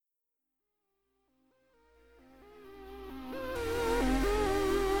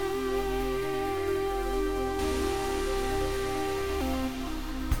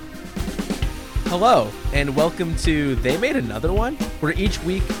Hello, and welcome to They Made Another One, where each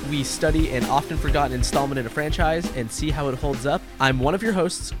week we study an often forgotten installment in a franchise and see how it holds up. I'm one of your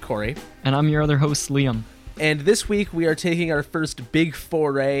hosts, Corey. And I'm your other host, Liam. And this week we are taking our first big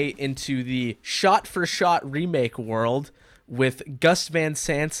foray into the shot-for-shot remake world with Gus Van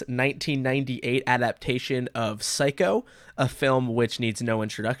Sant's 1998 adaptation of Psycho, a film which needs no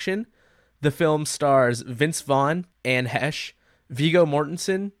introduction. The film stars Vince Vaughn, Anne Hesh, Viggo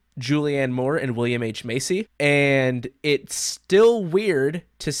Mortensen, Julianne Moore, and William H. Macy. And it's still weird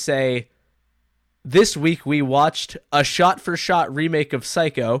to say, this week we watched a shot-for-shot remake of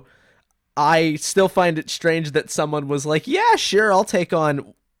Psycho. I still find it strange that someone was like, yeah, sure, I'll take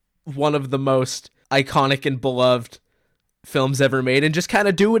on one of the most iconic and beloved films ever made and just kind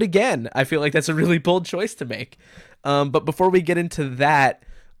of do it again. I feel like that's a really bold choice to make. But before we get into that,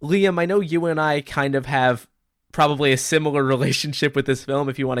 Liam, I know you and I kind of have probably a similar relationship with this film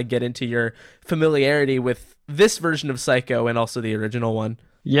if you want to get into your familiarity with this version of Psycho and also the original one.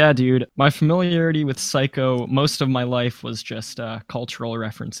 Yeah, dude. My familiarity with Psycho most of my life was just cultural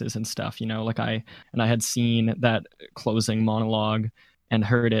references and stuff, like I had seen that closing monologue and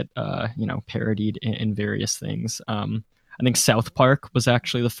heard it, parodied in various things. I think South Park was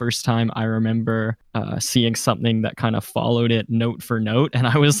actually the first time I remember seeing something that kind of followed it note for note. And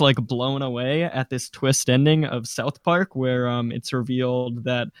I was like blown away at this twist ending of South Park where it's revealed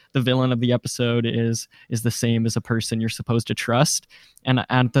that the villain of the episode is the same as a person you're supposed to trust. And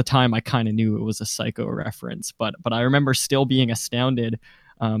at the time, I kind of knew it was a Psycho reference. But I remember still being astounded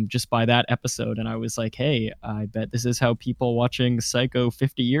just by that episode. And I was like, hey, I bet this is how people watching Psycho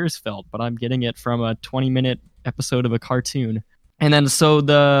 50 years felt. But I'm getting it from a 20-minute episode of a cartoon. And then so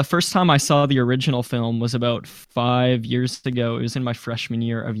the first time I saw the original film was about 5 years ago. It was in my freshman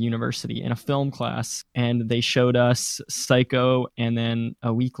year of university in a film class, and they showed us Psycho, and then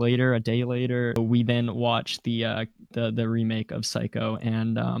a day later we then watched the remake of Psycho.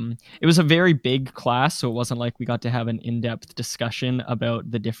 And it was a very big class, so it wasn't like we got to have an in-depth discussion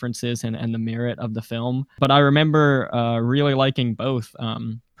about the differences and the merit of the film, but I remember really liking both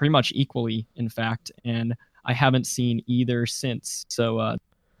pretty much equally, in fact, and I haven't seen either since. So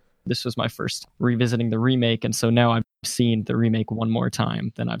this was my first revisiting the remake, and so now I've seen the remake one more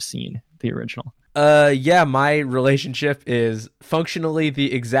time than I've seen the original. Yeah, my relationship is functionally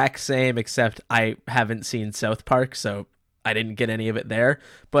the exact same, except I haven't seen South Park, so I didn't get any of it there.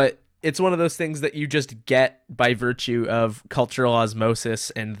 But it's one of those things that you just get by virtue of cultural osmosis,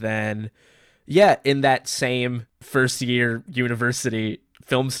 and then, yeah, in that same first year university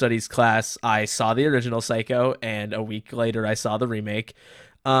film studies class, I saw the original Psycho, and a week later I saw the remake.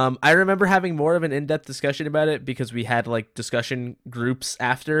 I remember having more of an in-depth discussion about it because we had like discussion groups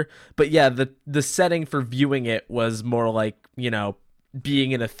after. But yeah, the setting for viewing it was more like,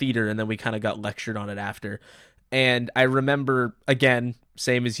 being in a theater, and then we kind of got lectured on it after. And I remember, again,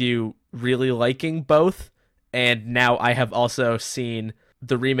 same as you, really liking both. And now I have also seen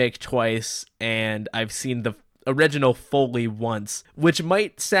the remake twice, and I've seen the original fully once, which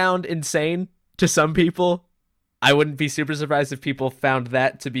might sound insane to some people. I wouldn't be super surprised if people found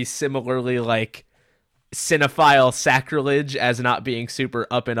that to be similarly like cinephile sacrilege as not being super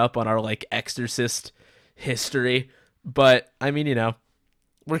up and up on our like Exorcist history. But I mean,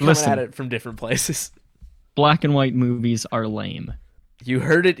 we're coming at it from different places. Black and white movies are lame. You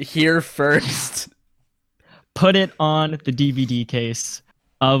heard it here first. Put it on the DVD case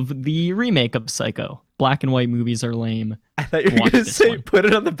of the remake of Psycho. Black and white movies are lame. I thought you were going to say put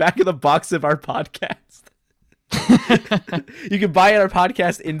it on the back of the box of our podcast. You can buy our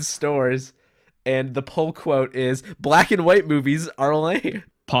podcast in stores, and the pull quote is black and white movies are lame.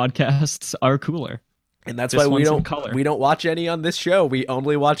 Podcasts are cooler. And that's why we don't watch any on this show. We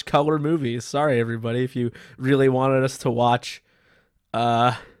only watch color movies. Sorry, everybody, if you really wanted us to watch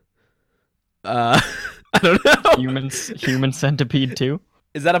I don't know. Human Centipede 2.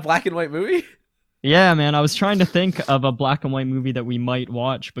 Is that a black and white movie? Yeah, man, I was trying to think of a black and white movie that we might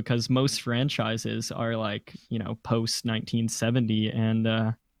watch because most franchises are like, post 1970, and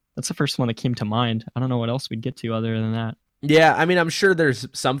that's the first one that came to mind. I don't know what else we'd get to other than that. Yeah, I mean, I'm sure there's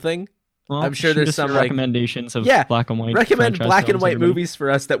something. Well, I'm sure there's some recommendations of black and white. Recommend black and white movies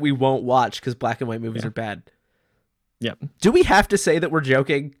for us that we won't watch because black and white movies are bad. Yep. Do we have to say that we're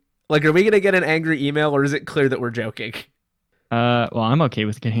joking? Like, are we going to get an angry email, or is it clear that we're joking? Well, I'm okay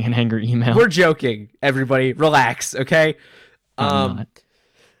with getting an angry email. We're joking, everybody. Relax, okay? I'm not.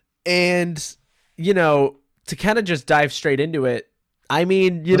 And, to kind of just dive straight into it, I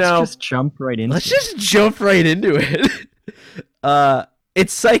mean, Let's just jump right into it.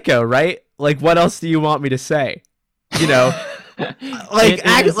 It's Psycho, right? Like, what else do you want me to say?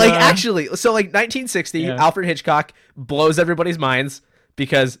 Actually, so like 1960, Yeah. Alfred Hitchcock blows everybody's minds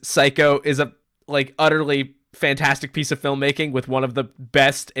because Psycho is a like utterly fantastic piece of filmmaking with one of the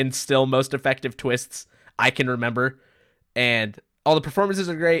best and still most effective twists I can remember. And all the performances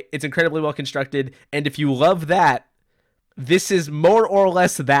are great. It's incredibly well constructed. And if you love that, this is more or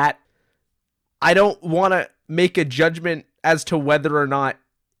less that. I don't want to make a judgment as to whether or not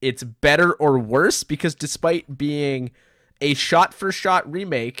it's better or worse, because despite being a shot-for-shot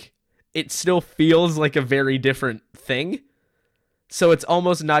remake, it still feels like a very different thing. So it's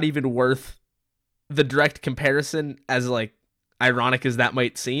almost not even worth the direct comparison, as like ironic as that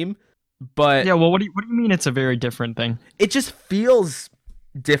might seem. But Yeah, well, what do you mean it's a very different thing? it just feels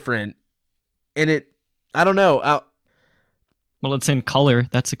different, and I don't know. Well, it's in color.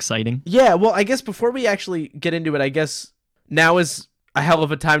 That's exciting. Yeah, well, I guess before we actually get into it, I guess now is a hell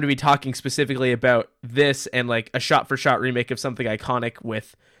of a time to be talking specifically about this and like a shot-for-shot remake of something iconic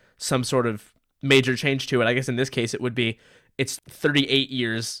with some sort of major change to it. I guess in this case it would be it's 38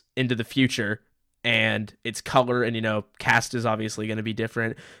 years into the future, and its color and, cast is obviously going to be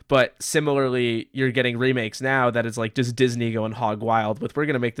different. But similarly, you're getting remakes now that is like just Disney going hog wild with, we're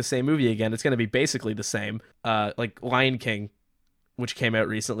going to make the same movie again. It's going to be basically the same. Like Lion King, which came out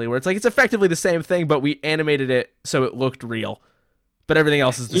recently, where it's like it's effectively the same thing, but we animated it so it looked real. But everything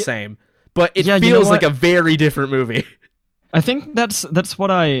else is the same. But it feels like a very different movie. I think that's what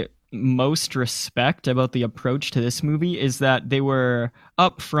I most respect about the approach to this movie, is that they were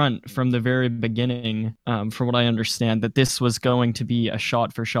upfront from the very beginning, from what I understand, that this was going to be a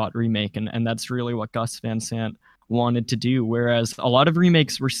shot-for-shot remake, and that's really what Gus Van Sant wanted to do, whereas a lot of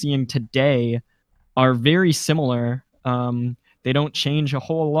remakes we're seeing today are very similar. They don't change a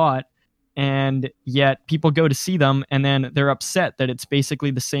whole lot, and yet people go to see them and then they're upset that it's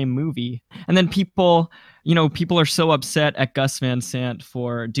basically the same movie. And then people are so upset at Gus Van Sant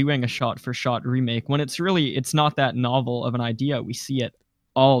for doing a shot-for-shot remake when it's not that novel of an idea. We see it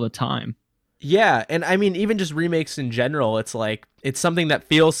all the time. Yeah, and I mean, even just remakes in general, it's like, it's something that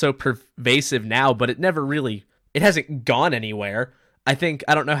feels so pervasive now, but it hasn't gone anywhere. I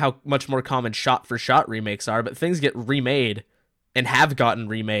don't know how much more common shot-for-shot remakes are, but things get remade and have gotten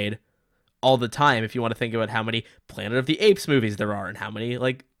remade all the time. If you want to think about how many Planet of the Apes movies there are and how many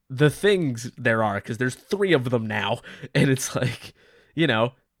like The Things there are, because there's 3 of them now, and it's like,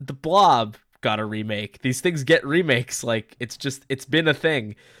 The Blob got a remake. These things get remakes. Like, it's been a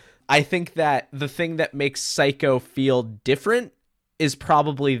thing. I think that the thing that makes Psycho feel different is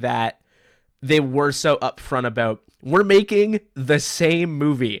probably that they were so upfront about, we're making the same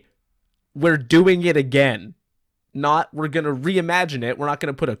movie, we're doing it again. Not, we're going to reimagine it. We're not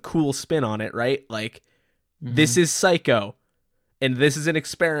going to put a cool spin on it, right? Like, This is Psycho, and this is an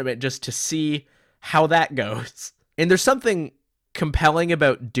experiment just to see how that goes. And there's something compelling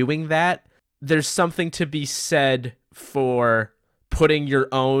about doing that. There's something to be said for putting your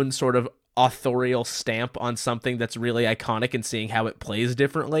own sort of authorial stamp on something that's really iconic and seeing how it plays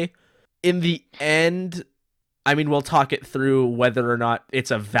differently. In the end, I mean, we'll talk it through whether or not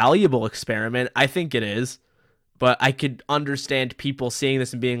it's a valuable experiment. I think it is. But I could understand people seeing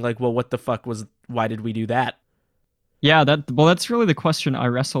this and being like, well, what the fuck why did we do that? Yeah, that's really the question I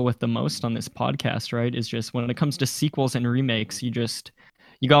wrestle with the most on this podcast, right? Is just when it comes to sequels and remakes, you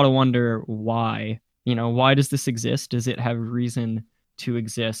got to wonder why. Why does this exist? Does it have reason to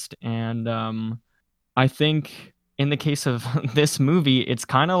exist? And I think in the case of this movie, it's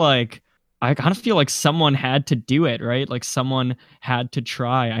kind of like, I kind of feel like someone had to do it, right? Like someone had to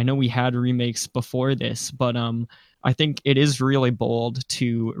try. I know we had remakes before this, but I think it is really bold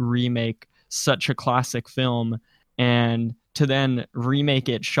to remake such a classic film and to then remake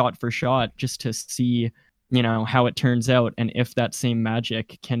it shot for shot just to see, how it turns out and if that same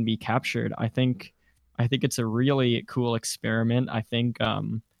magic can be captured. I think it's a really cool experiment. I think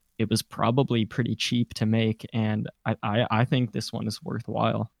it was probably pretty cheap to make, and I think this one is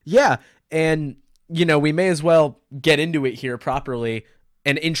worthwhile. Yeah, and we may as well get into it here properly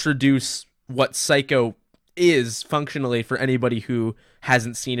and introduce what Psycho is functionally for anybody who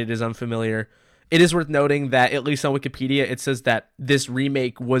hasn't seen it, is unfamiliar. It is worth noting that, at least on Wikipedia, it says that this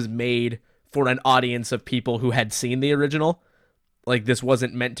remake was made for an audience of people who had seen the original. Like, this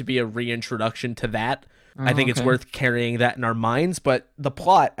wasn't meant to be a reintroduction to that. I think it's worth carrying that in our minds. But the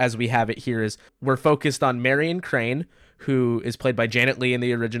plot, as we have it here, is we're focused on Marion Crane, who is played by Janet Leigh in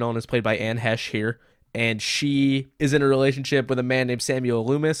the original and is played by Anne Hesh here. And she is in a relationship with a man named Samuel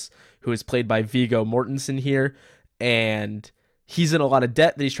Loomis, who is played by Viggo Mortensen here. And he's in a lot of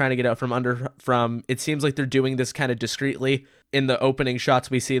debt that he's trying to get out from. It seems like they're doing this kind of discreetly. In the opening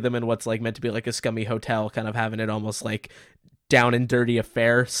shots, we see them in what's like meant to be like a scummy hotel, kind of having it almost like down and dirty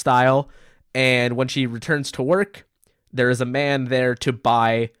affair style. And when she returns to work, there is a man there to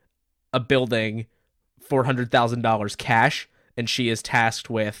buy a building for $100,000 cash, and she is tasked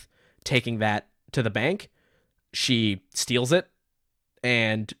with taking that to the bank. She steals it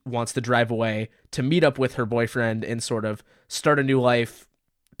and wants to drive away to meet up with her boyfriend and sort of start a new life,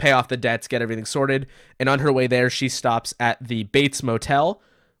 pay off the debts, get everything sorted. And on her way there, she stops at the Bates Motel,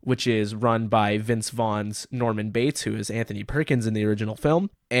 which is run by Vince Vaughn's Norman Bates, who is Anthony Perkins in the original film.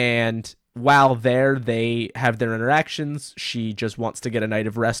 And while there, they have their interactions. She just wants to get a night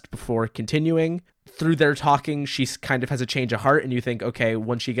of rest before continuing. Through their talking, she kind of has a change of heart, and you think, okay,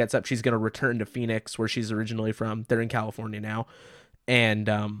 when she gets up, she's going to return to Phoenix, where she's originally from. They're in California now.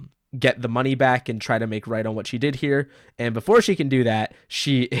 And get the money back and try to make right on what she did here. And before she can do that,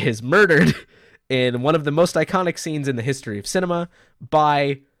 she is murdered in one of the most iconic scenes in the history of cinema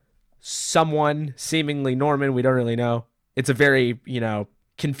by someone, seemingly Norman. We don't really know. It's a very,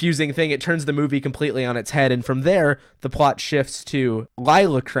 confusing thing. It turns the movie completely on its head. And from there, the plot shifts to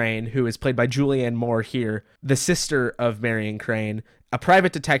Lila Crane, who is played by Julianne Moore here, the sister of Marion Crane, a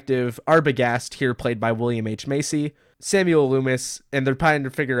private detective, Arbogast, here played by William H. Macy, Samuel Loomis, and they're trying to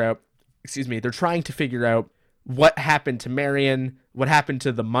figure out what happened to Marion, what happened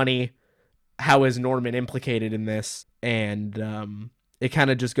to the money, how is Norman implicated in this, and it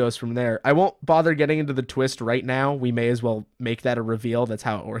kind of just goes from there. I won't bother getting into the twist right now. We may as well make that a reveal. That's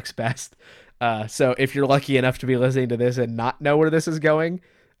how it works best. So if you're lucky enough to be listening to this and not know where this is going,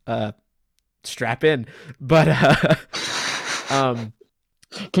 strap in. But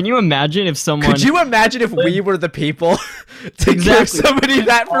can you imagine if someone... Could you imagine if we were the people to give somebody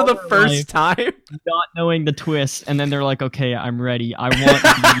that for the first time? Not knowing the twist, and then they're like, okay, I'm ready. I want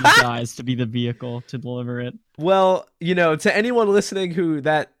these guys to be the vehicle to deliver it. Well, to anyone listening who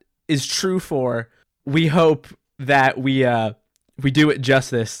that is true for, we hope that we do it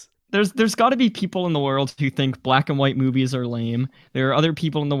justice. There's got to be people in the world who think black and white movies are lame. There are other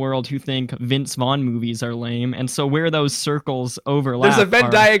people in the world who think Vince Vaughn movies are lame. And so where those circles overlap... There's a Venn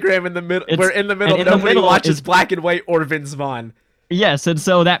diagram in the middle. Where in the middle, nobody watches black and white or Vince Vaughn. Yes, and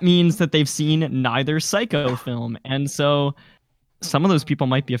so that means that they've seen neither Psycho film. And so some of those people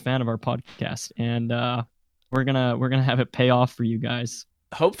might be a fan of our podcast. And we're gonna have it pay off for you guys.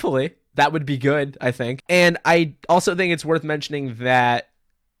 Hopefully. That would be good, I think. And I also think it's worth mentioning that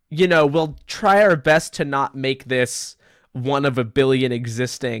we'll try our best to not make this one of a billion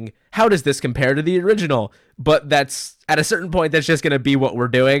existing. How does this compare to the original? But that's, at a certain point, that's just going to be what we're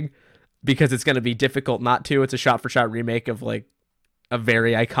doing, because it's going to be difficult not to. It's a shot-for-shot remake of, like, a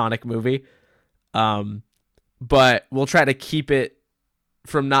very iconic movie. But we'll try to keep it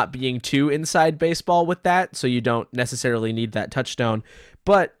from not being too inside baseball with that, so you don't necessarily need that touchstone.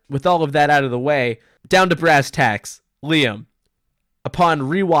 But with all of that out of the way, down to brass tacks, Liam, upon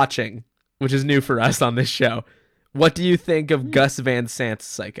rewatching, which is new for us on this show, what do you think of Gus Van Sant's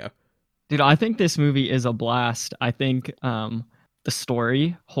Psycho? Dude, I think this movie is a blast. I think the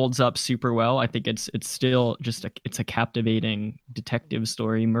story holds up super well. I think it's still just it's a captivating detective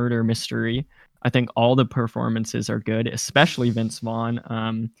story, murder mystery. I think all the performances are good, especially Vince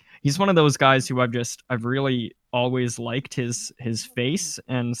Vaughn. He's one of those guys who I've really always liked his face,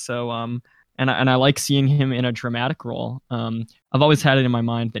 and so and I like seeing him in a dramatic role. I've always had it in my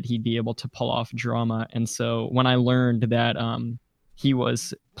mind that he'd be able to pull off drama. And so when I learned that he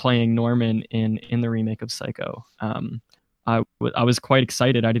was playing Norman in the remake of Psycho, I was quite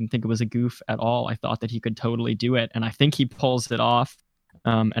excited. I didn't think it was a goof at all. I thought that he could totally do it. And I think he pulls it off.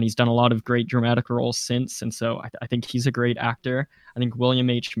 And he's done a lot of great dramatic roles since. And so I think he's a great actor. I think William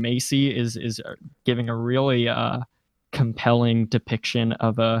H. Macy is giving a really compelling depiction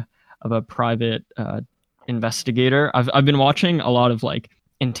of a private investigator. I've been watching a lot of like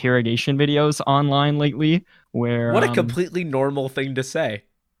interrogation videos online lately where what a completely normal thing to say,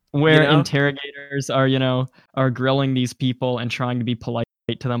 where interrogators are grilling these people and trying to be polite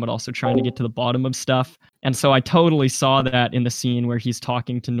to them, but also trying to get to the bottom of stuff. And so I totally saw that in the scene where he's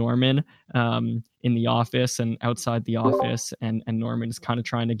talking to Norman in the office and outside the office, and Norman's kind of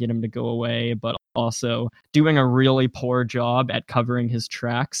trying to get him to go away, but also doing a really poor job at covering his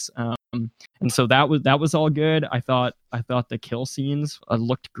tracks. And so that was all good. I thought the kill scenes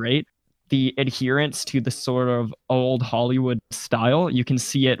looked great. The adherence to the sort of old Hollywood style, you can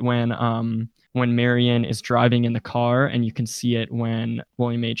see it when Marion is driving in the car, and you can see it when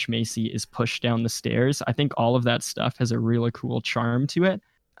William H. Macy is pushed down the stairs. I think all of that stuff has a really cool charm to it.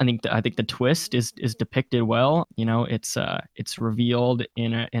 I think the twist is depicted well. It's revealed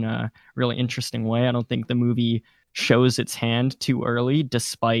in a really interesting way. I don't think the movie shows its hand too early,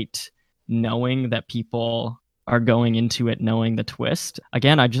 despite knowing that people are going into it knowing the twist.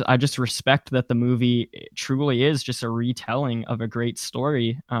 Again, I just respect that the movie truly is just a retelling of a great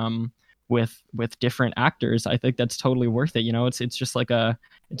story, with different actors. I think that's totally worth it. You know, it's just like a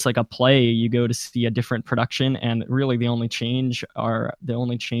play. You go to see a different production, and really the only changes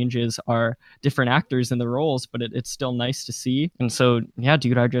are different actors in the roles, but it's still nice to see. And so yeah,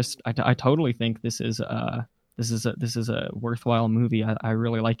 dude, I totally think this is a worthwhile movie. I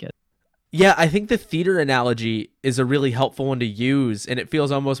really like it. Yeah, I think the theater analogy is a really helpful one to use, and it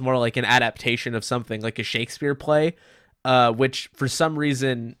feels almost more like an adaptation of something like a Shakespeare play, which for some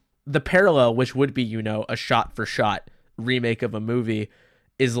reason, the parallel, which would be, a shot for shot remake of a movie,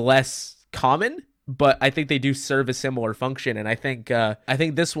 is less common, but I think they do serve a similar function. And I think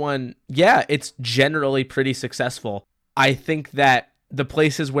this one, yeah, it's generally pretty successful. I think that the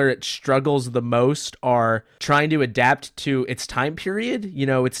places where it struggles the most are trying to adapt to its time period.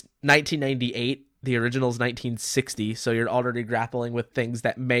 It's 1998. The original's 1960, so you're already grappling with things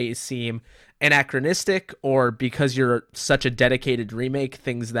that may seem anachronistic, or because you're such a dedicated remake,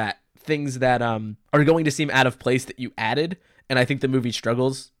 things that are going to seem out of place that you added. And I think the movie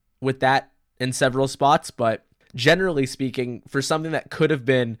struggles with that in several spots. But generally speaking, for something that could have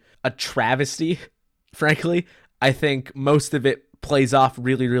been a travesty, frankly, I think most of it plays off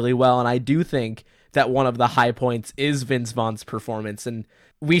really, really well. And I do think that one of the high points is Vince Vaughn's performance. And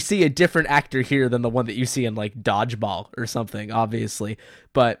we see a different actor here than the one that you see in like Dodgeball or something, obviously.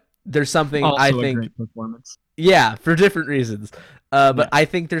 But there's something Also I a think, great performance. yeah, for different reasons. But Yeah. I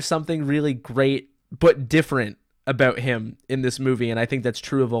think there's something really great but different about him in this movie. And I think that's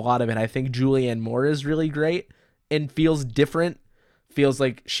true of a lot of it. I think Julianne Moore is really great and feels different. Feels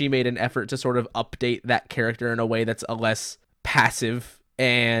like she made an effort to sort of update that character in a way that's a less passive.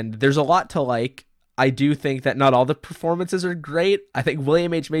 And there's a lot to like. I do think that not all the performances are great. I think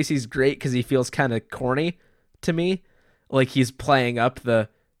William H. Macy's great because he feels kind of corny to me. Like he's playing up the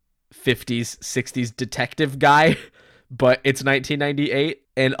 50s, 60s detective guy, but it's 1998.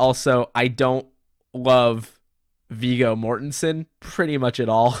 And also, I don't love Viggo Mortensen pretty much at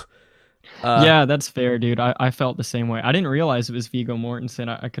all. Yeah, that's fair, dude. I felt the same way. I didn't realize it was Viggo Mortensen.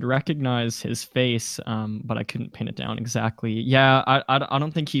 I could recognize his face, but I couldn't pin it down exactly. Yeah, I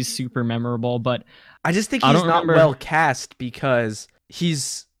don't think he's super memorable, but I just think I he's don't not remember. well cast because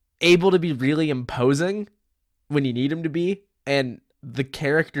he's able to be really imposing when you need him to be, and the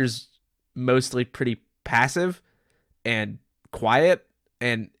character's mostly pretty passive and quiet,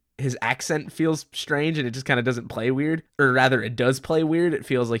 and his accent feels strange, and it just kind of doesn't play weird. Or rather, it does play weird. It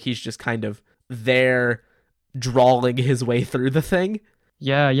feels like he's just kind of there drawling his way through the thing.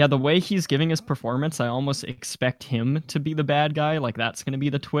 Yeah, the way he's giving his performance, I almost expect him to be the bad guy. Like that's going to be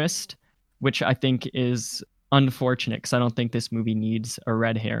the twist, which I think is unfortunate because I don't think this movie needs a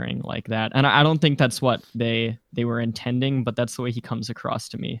red herring like that. And I don't think that's what they were intending, but that's the way he comes across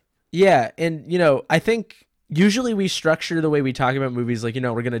to me. Yeah, and I think usually we structure the way we talk about movies like,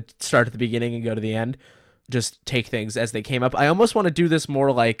 we're going to start at the beginning and go to the end. Just take things as they came up. I almost want to do this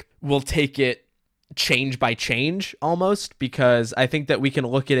more like we'll take it change by change almost, because I think that we can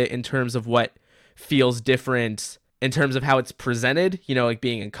look at it in terms of what feels different in terms of how it's presented, like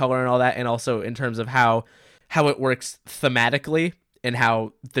being in color and all that, and also in terms of how it works thematically and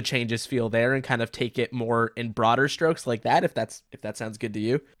how the changes feel there, and kind of take it more in broader strokes like that, if that sounds good to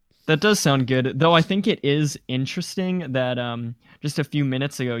you. That does sound good, though. I think it is interesting that just a few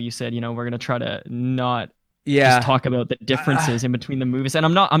minutes ago you said, we're gonna try to not just talk about the differences in between the movies, and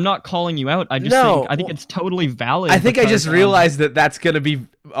I'm not calling you out. I think it's totally valid. I think I just realized that that's gonna be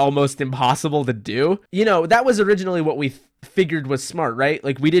almost impossible to do. That was originally what we figured was smart, right?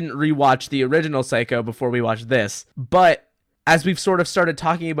 Like we didn't rewatch the original Psycho before we watched this, but as we've sort of started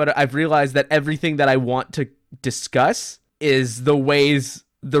talking about it, I've realized that everything that I want to discuss is the ways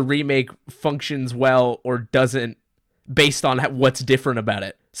the remake functions well or doesn't based on what's different about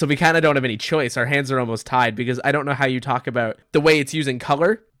it. So we kind of don't have any choice. Our hands are almost tied because I don't know how you talk about the way it's using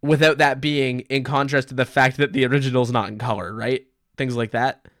color without that being in contrast to the fact that the original's not in color, right? Things like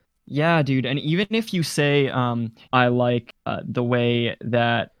that. Yeah, dude. And even if you say, I like the way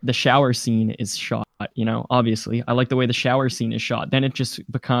that the shower scene is shot, obviously, I like the way the shower scene is shot, then it just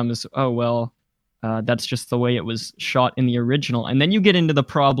becomes, oh, well, that's just the way it was shot in the original. And then you get into the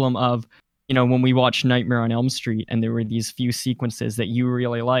problem of, when we watched Nightmare on Elm Street and there were these few sequences that you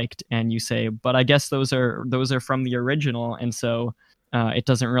really liked, and you say, but I guess those are from the original. And so it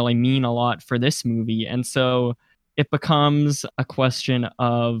doesn't really mean a lot for this movie. And so it becomes a question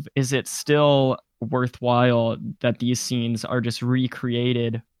of, is it still worthwhile that these scenes are just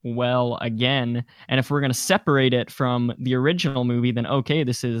recreated well again? And if we're going to separate it from the original movie, then okay,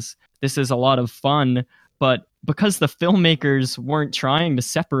 this is a lot of fun, but because the filmmakers weren't trying to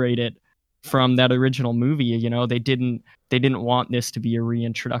separate it from that original movie, you know, they didn't want this to be a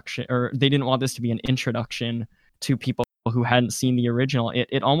reintroduction, or they didn't want this to be an introduction to people who hadn't seen the original.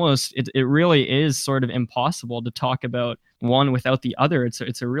 It really is sort of impossible to talk about one without the other.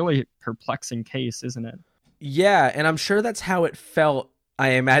 It's a really perplexing case, isn't it? Yeah, and I'm sure that's how it felt, I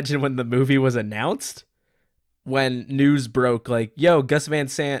imagine, when the movie was announced, when news broke, like, yo, Gus Van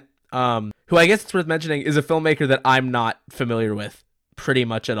Sant, who I guess it's worth mentioning is a filmmaker that I'm not familiar with pretty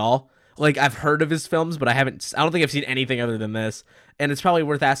much at all. Like, I've heard of his films, but I don't think I've seen anything other than this. And it's probably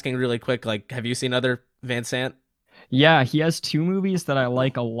worth asking really quick, like, have you seen other Van Sant? Yeah, he has two movies that I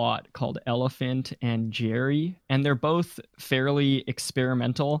like a lot called Elephant and Jerry, and they're both fairly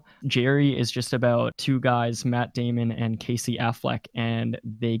experimental. Jerry is just about two guys, Matt Damon and Casey Affleck, and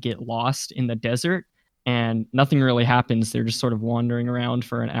they get lost in the desert and nothing really happens. They're just sort of wandering around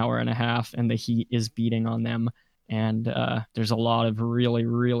for an hour and a half, and the heat is beating on them. And there's a lot of really,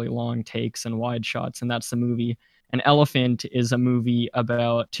 really long takes and wide shots, and that's the movie. An Elephant is a movie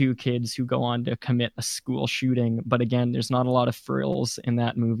about two kids who go on to commit a school shooting. But again, there's not a lot of frills in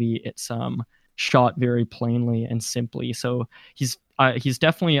that movie. It's shot very plainly and simply. So he's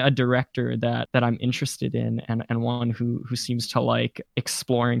definitely a director that I'm interested in, and one who seems to like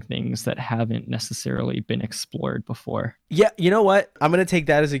exploring things that haven't necessarily been explored before. Yeah, you know what? I'm going to take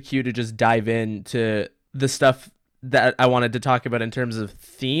that as a cue to just dive into the stuff that I wanted to talk about in terms of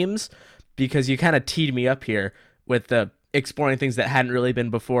themes, because you kind of teed me up here with the exploring things that hadn't really been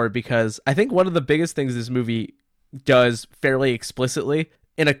before, because I think one of the biggest things this movie does fairly explicitly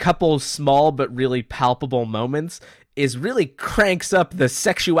in a couple small but really palpable moments is really cranks up the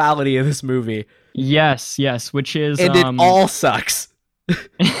sexuality of this movie. Yes, which is... And it all sucks.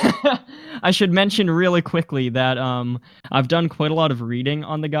 I should mention really quickly that I've done quite a lot of reading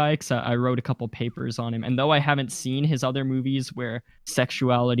on the guy, because I wrote a couple papers on him. And though I haven't seen his other movies where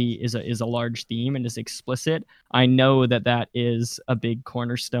sexuality is a large theme and is explicit, I know that is a big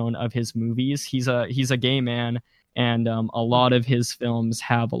cornerstone of his movies. He's a gay man, and a lot of his films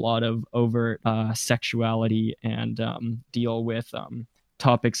have a lot of overt sexuality and deal with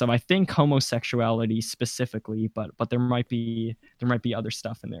topics of, I think, homosexuality specifically, but there might be other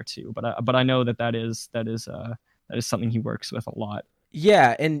stuff in there too. But I know that is something he works with a lot.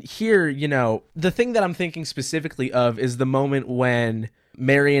 Yeah, and here, you know, the thing that I'm thinking specifically of is the moment when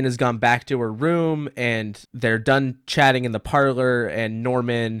Marion has gone back to her room and they're done chatting in the parlor, and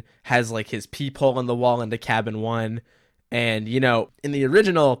Norman has like his peephole in the wall into cabin 1. And, you know, in the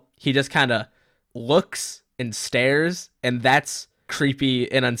original, he just kind of looks and stares, and that's creepy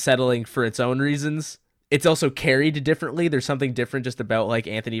and unsettling for its own reasons. It's also carried differently. There's something different just about like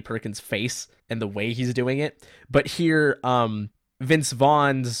Anthony Perkins' face and the way he's doing it. But here, Vince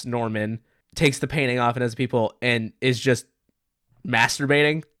Vaughn's Norman takes the painting off and has people and is just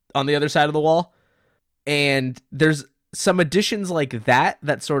masturbating on the other side of the wall. And there's some additions like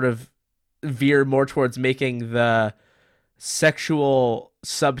that sort of veer more towards making the sexual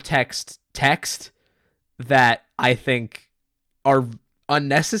subtext text that I think are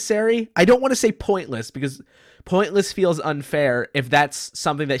unnecessary. I don't want to say pointless, because pointless feels unfair. If that's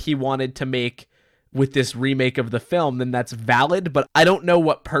something that he wanted to make with this remake of the film, then that's valid, but I don't know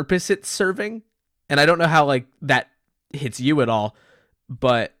what purpose it's serving, and I don't know how like that hits you at all.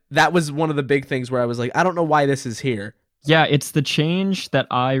 But that was one of the big things where I was like, I don't know why this is here. Yeah, it's the change that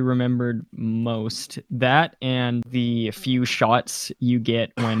I remembered most. That and the few shots you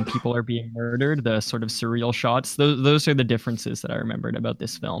get when people are being murdered, the sort of surreal shots. Those are the differences that I remembered about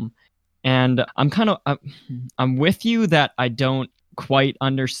this film. And I'm with you that I don't quite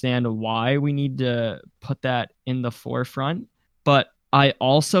understand why we need to put that in the forefront, but I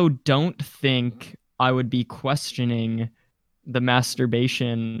also don't think I would be questioning the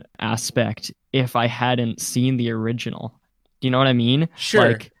masturbation aspect if I hadn't seen the original. Do you know what I mean?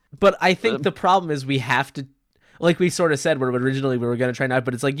 Sure. But I think the problem is we have to, like we sort of said, where originally we were going to try not,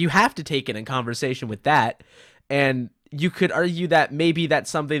 but it's like you have to take it in conversation with that. And you could argue that maybe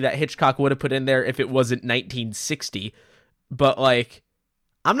that's something that Hitchcock would have put in there if it wasn't 1960. But like,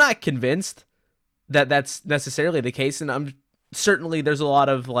 I'm not convinced that that's necessarily the case. And I'm certainly, there's a lot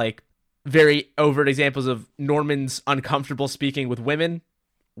of like very overt examples of Norman's uncomfortable speaking with women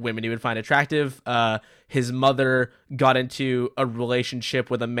he would find attractive. His mother got into a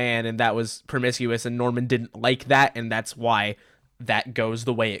relationship with a man, and that was promiscuous, and Norman didn't like that, and that's why that goes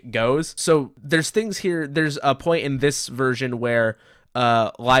the way it goes. So there's things here. There's a point in this version where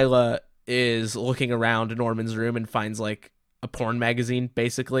Lila is looking around Norman's room and finds like a porn magazine,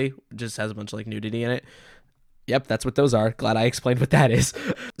 basically. Just has a bunch of like nudity in it. Yep, that's what those are. Glad I explained what that is.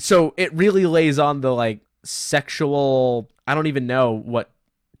 So it really lays on the like sexual, I don't even know what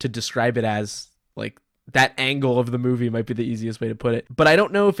to describe it as. Like, that angle of the movie might be the easiest way to put it. But I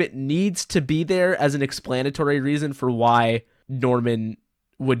don't know if it needs to be there as an explanatory reason for why Norman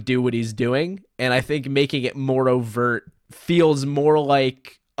would do what he's doing. And I think making it more overt feels more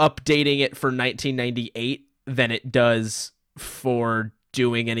like updating it for 1998 than it does for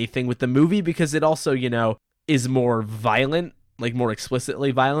doing anything with the movie, because it also, is more violent, like more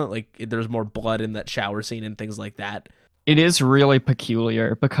explicitly violent. Like, there's more blood in that shower scene and things like that. It is really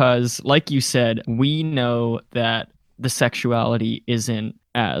peculiar because, like you said, we know that the sexuality isn't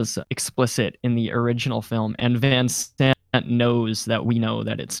as explicit in the original film, and Van Sant knows that we know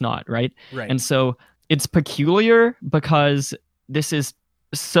that it's not, right? Right. And so it's peculiar because this is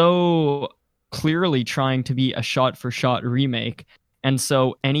so clearly trying to be a shot-for-shot remake. And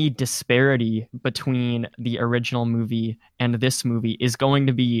so any disparity between the original movie and this movie is going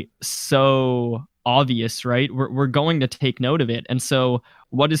to be so obvious, right? We're going to take note of it. And so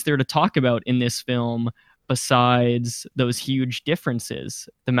what is there to talk about in this film besides those huge differences,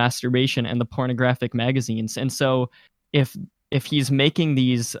 the masturbation and the pornographic magazines? And so if he's making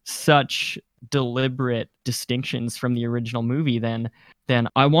these such deliberate distinctions from the original movie, then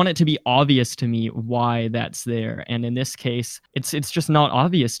I want it to be obvious to me why that's there. And in this case, it's just not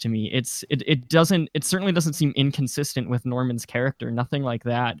obvious to me. It certainly doesn't seem inconsistent with Norman's character, nothing like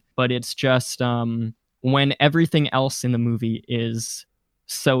that. But it's just when everything else in the movie is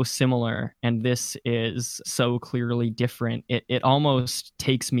so similar and this is so clearly different, it almost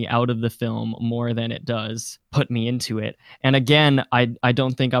takes me out of the film more than it does put me into it. And again, I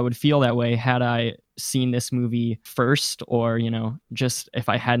don't think I would feel that way had I seen this movie first, or just if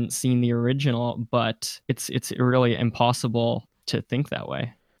I hadn't seen the original. But it's really impossible to think that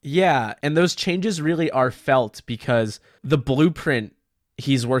way. Yeah, and those changes really are felt because the blueprint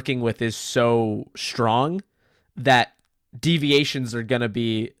he's working with is so strong that deviations are going to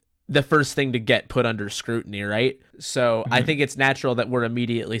be the first thing to get put under scrutiny, right? So I think it's natural that we're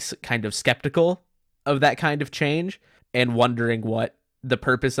immediately kind of skeptical of that kind of change and wondering what the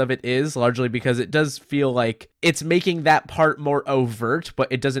purpose of it is, largely because it does feel like it's making that part more overt,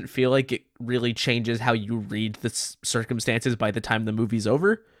 but it doesn't feel like it really changes how you read the circumstances by the time the movie's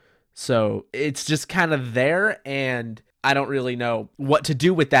over. So it's just kind of there, and I don't really know what to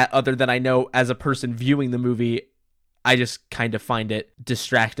do with that other than I know as a person viewing the movie, I just kind of find it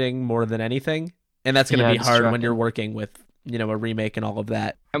distracting more than anything. And that's going to be hard when you're working with, a remake and all of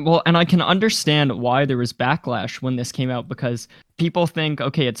that. Well, and I can understand why there was backlash when this came out, because people think,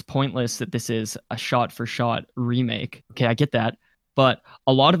 okay, it's pointless that this is a shot-for-shot remake. Okay, I get that. But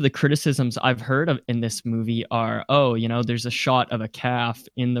a lot of the criticisms I've heard of in this movie are, there's a shot of a calf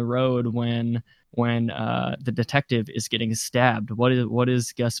in the road when the detective is getting stabbed. What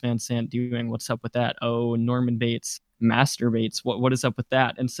is Gus Van Sant doing? What's up with that? Oh, Norman Bates masturbates. What is up with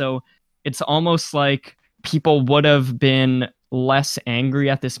that? And so it's almost like people would have been less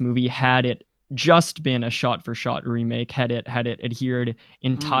angry at this movie had it just been a shot-for-shot remake, had it adhered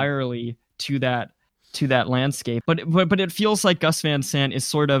entirely to that landscape. But it feels like Gus Van Sant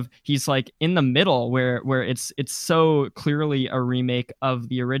is he's like in the middle where it's so clearly a remake of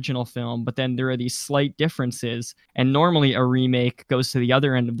the original film, but then there are these slight differences. And normally a remake goes to the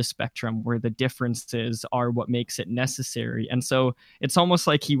other end of the spectrum where the differences are what makes it necessary. And so it's almost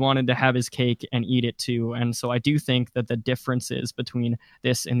like he wanted to have his cake and eat it too. And so I do think that the differences between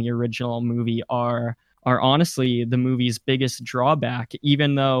this and the original movie are honestly the movie's biggest drawback,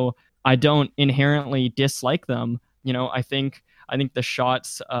 even though I don't inherently dislike them. I think the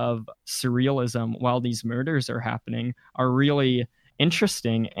shots of surrealism while these murders are happening are really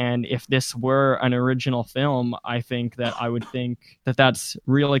interesting. And if this were an original film, I think that I would think that that's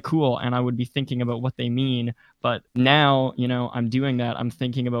really cool, and I would be thinking about what they mean. But now, I'm doing that. I'm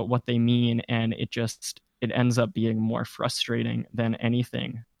thinking about what they mean, and it ends up being more frustrating than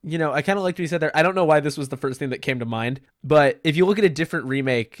anything. I kind of liked what you said there. I don't know why this was the first thing that came to mind, but if you look at a different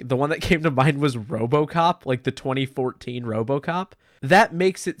remake, the one that came to mind was RoboCop, like the 2014 RoboCop. That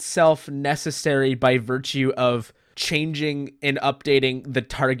makes itself necessary by virtue of changing and updating the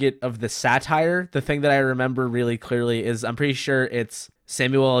target of the satire. The thing that I remember really clearly is I'm pretty sure it's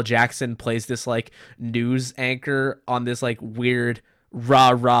Samuel L. Jackson plays this like news anchor on this like weird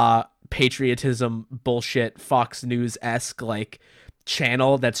rah-rah patriotism bullshit Fox News-esque like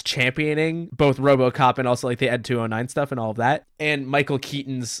channel that's championing both RoboCop and also like the Ed 209 stuff and all of that. And Michael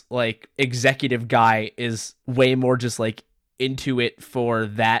Keaton's like executive guy is way more just like into it for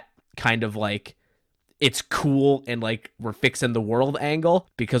that kind of like it's cool and like we're fixing the world angle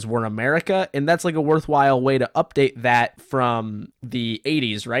because we're America. And that's like a worthwhile way to update that from the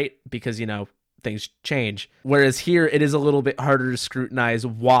 80s, right? Because things change. Whereas here, it is a little bit harder to scrutinize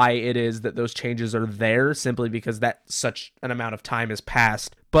why it is that those changes are there, simply because that such an amount of time has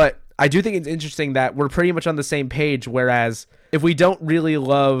passed. But I do think it's interesting that we're pretty much on the same page, whereas if we don't really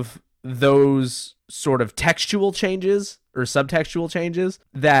love those sort of textual changes or subtextual changes,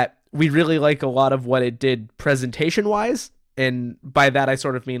 that we really like a lot of what it did presentation-wise. And by that, I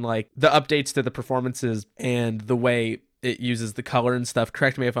sort of mean like the updates to the performances and the way it uses the color and stuff.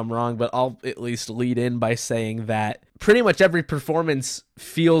 Correct me if I'm wrong, but I'll at least lead in by saying that pretty much every performance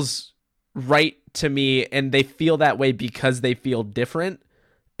feels right to me, and they feel that way because they feel different,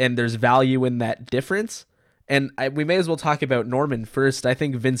 and there's value in that difference. And we may as well talk about Norman first. I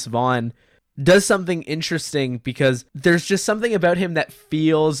think Vince Vaughn does something interesting because there's just something about him that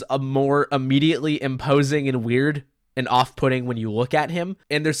feels a more immediately imposing and weird and off-putting when you look at him.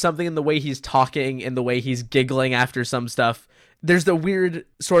 And there's something in the way he's talking and the way he's giggling after some stuff. There's the weird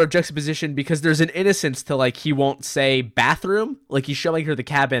sort of juxtaposition because there's an innocence to, like, he won't say bathroom. Like, he's showing her the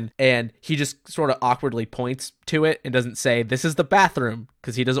cabin and he just sort of awkwardly points to it and doesn't say, this is the bathroom,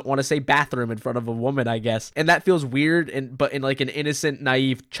 because he doesn't want to say bathroom in front of a woman, I guess. And that feels weird, but in like an innocent,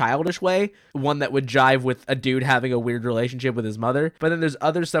 naive, childish way. One that would jive with a dude having a weird relationship with his mother. But then there's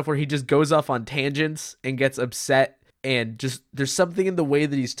other stuff where he just goes off on tangents and gets upset, and just there's something in the way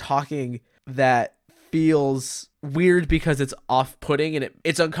that he's talking that feels weird because it's off-putting, and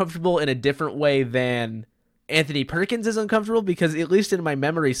it's uncomfortable in a different way than Anthony Perkins is uncomfortable, because at least in my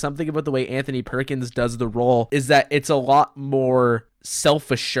memory, something about the way Anthony Perkins does the role is that it's a lot more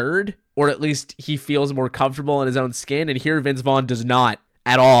self-assured, or at least he feels more comfortable in his own skin, and here Vince Vaughn does not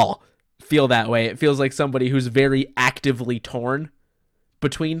at all feel that way. It feels like somebody who's very actively torn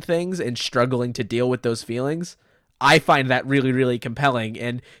between things and struggling to deal with those feelings. I find that really, really compelling,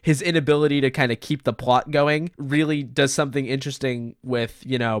 and his inability to kind of keep the plot going really does something interesting with,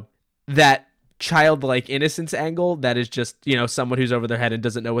 you know, that childlike innocence angle that is just, you know, someone who's over their head and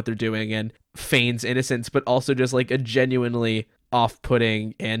doesn't know what they're doing and feigns innocence, but also just like a genuinely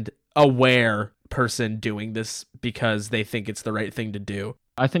off-putting and aware person doing this because they think it's the right thing to do.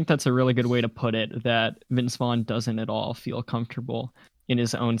 I think that's a really good way to put it, that Vince Vaughn doesn't at all feel comfortable in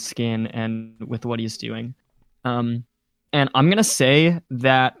his own skin and with what he's doing. And I'm going to say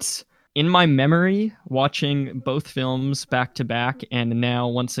that in my memory, watching both films back to back and now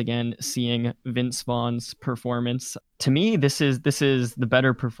once again seeing Vince Vaughn's performance, to me, this is the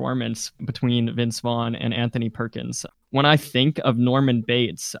better performance between Vince Vaughn and Anthony Perkins. When I think of Norman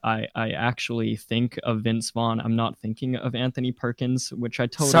Bates, I actually think of Vince Vaughn. I'm not thinking of Anthony Perkins, which I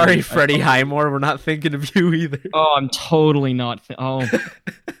totally... Sorry, Freddie Highmore, we're not thinking of you either. Oh, I'm totally not...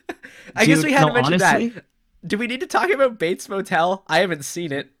 I guess we had to mention honestly, that. Do we need to talk about Bates Motel? I haven't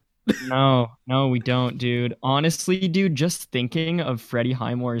seen it. No, we don't, dude. Honestly, dude, just thinking of Freddie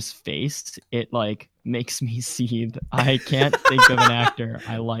Highmore's face, it like makes me seethe. I can't think of an actor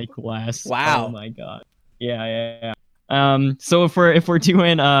I like less. Wow. Oh my god. Yeah. So if we're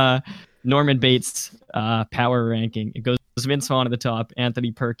doing Norman Bates power ranking, it goes Vince Vaughn at the top,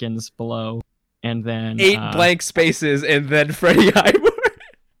 Anthony Perkins below, and then 8 blank spaces, and then Freddie Highmore.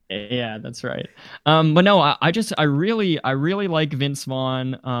 Yeah, that's right. But no, I really like Vince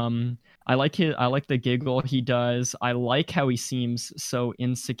Vaughn. I like the giggle he does. I like how he seems so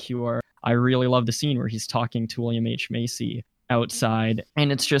insecure. I really love the scene where he's talking to William H. Macy outside, and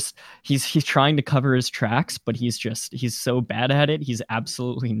it's just he's trying to cover his tracks, but he's so bad at it. He's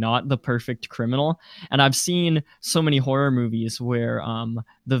absolutely not the perfect criminal. And I've seen so many horror movies where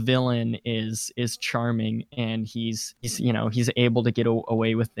the villain is charming and he's able to get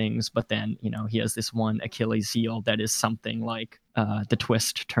away with things, but then he has this one Achilles heel that is something like the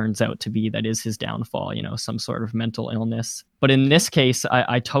twist turns out to be that is his downfall, some sort of mental illness. But in this case,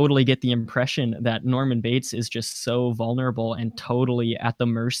 I totally get the impression that Norman Bates is just so vulnerable and totally at the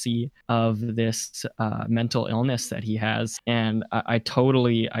mercy of this mental illness that he has. And I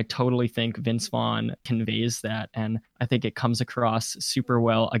totally think Vince Vaughn conveys that. And I think it comes across super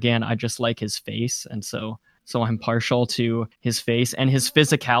well. Again, I just like his face. And so I'm partial to his face and his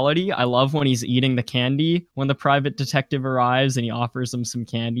physicality. I love when he's eating the candy when the private detective arrives and he offers him some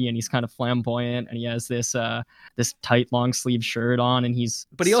candy, and he's kind of flamboyant and he has this tight long sleeve shirt on, and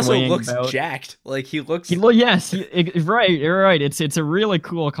but he also looks jacked. Like he looks. Right. You're right. It's a really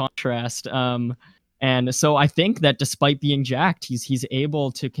cool contrast. And so I think that despite being jacked, he's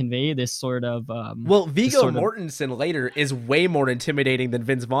able to convey this sort of. Viggo Mortensen later is way more intimidating than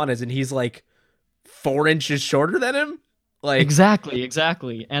Vince Vaughn is, and he's like 4 inches shorter than him. Like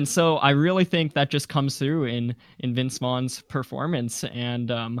exactly. And so I really think that just comes through in Vince Vaughn's performance. And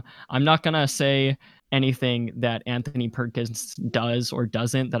I'm not gonna say anything that Anthony Perkins does or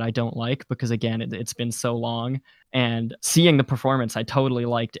doesn't that I don't like, because again, it's been so long. And seeing the performance, I totally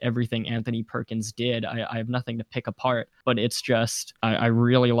liked everything Anthony Perkins did. I have nothing to pick apart, but it's just I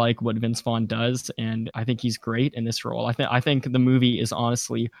really like what Vince Vaughn does, and I think he's great in this role. I think the movie is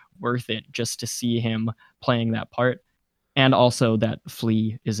honestly worth it just to see him playing that part. And also that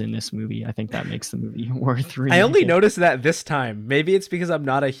Flea is in this movie. I think that makes the movie worth reading. I only noticed that this time. Maybe it's because I'm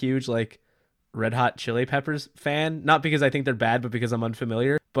not a huge like Red Hot Chili Peppers fan. Not because I think they're bad, but because I'm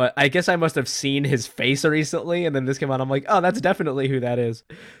unfamiliar. But I guess I must have seen his face recently, and then this came out. I'm like, oh, that's definitely who that is.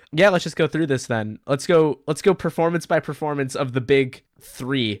 Yeah, let's just go through this then. Let's go performance by performance of the big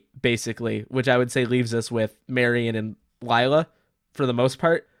three, basically, which I would say leaves us with Marion and Lila for the most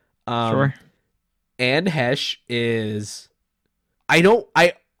part. Sure. Anne Heche is...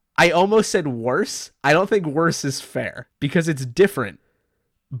 I almost said worse. I don't think worse is fair, because it's different.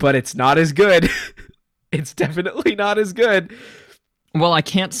 But it's not as good. It's definitely not as good. Well, I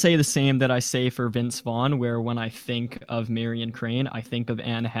can't say the same that I say for Vince Vaughn, where when I think of Marion Crane, I think of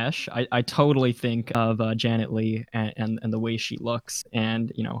Anne Heche. I totally think of Janet Leigh and the way she looks,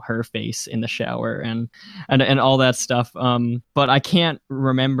 and her face in the shower and all that stuff. But I can't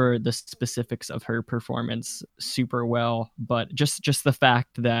remember the specifics of her performance super well. But just the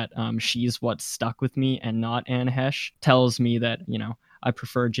fact that she's what stuck with me and not Anne Heche tells me that I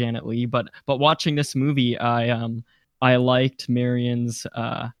prefer Janet Leigh. But watching this movie, I liked Marion's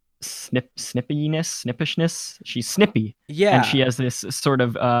snippishness. She's snippy. Yeah. And she has this sort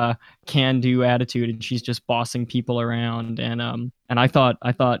of can-do attitude, and she's just bossing people around. And I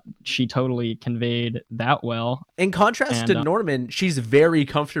thought she totally conveyed that well. In contrast to Norman, she's very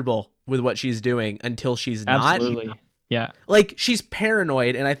comfortable with what she's doing until she's not. Absolutely. Yeah. Like, she's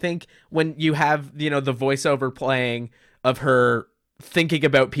paranoid, and I think when you have, the voiceover playing of her thinking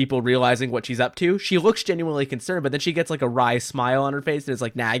about people realizing what she's up to, she looks genuinely concerned, but then she gets like a wry smile on her face and is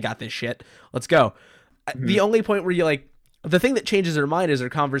like, nah, I got this shit, let's go. The only point where the thing that changes her mind is her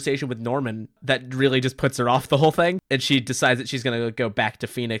conversation with Norman that really just puts her off the whole thing, and she decides that she's gonna go back to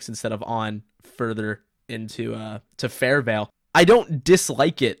Phoenix instead of on further into to Fairvale. I don't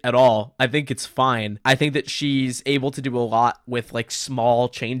dislike it at all. I think it's fine. I think that she's able to do a lot with like small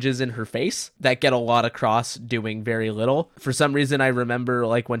changes in her face that get a lot across doing very little. For some reason, I remember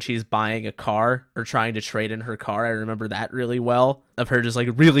like when she's buying a car or trying to trade in her car, I remember that really well, of her just like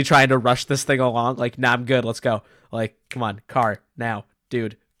really trying to rush this thing along. Like, nah, I'm good. Let's go. Like, come on, car now,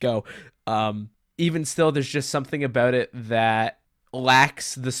 dude, go. Even still, there's just something about it that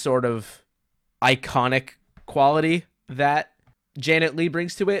lacks the sort of iconic quality that Janet Leigh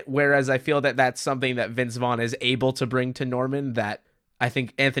brings to it, whereas I feel that that's something that Vince Vaughn is able to bring to Norman that I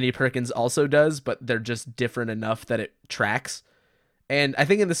think Anthony Perkins also does, but they're just different enough that it tracks. And I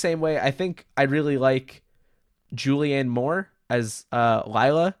think in the same way, I think I really like Julianne Moore as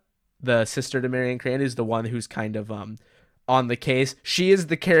Lila, the sister to Marion Crane, who's the one who's kind of on the case. She is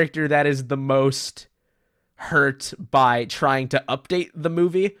the character that is the most hurt by trying to update the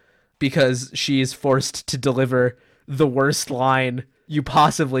movie, because she is forced to deliver the worst line you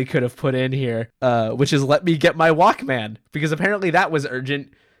possibly could have put in here, which is "Let me get my Walkman," because apparently that was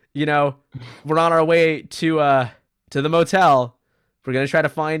urgent. We're on our way to the motel. We're gonna try to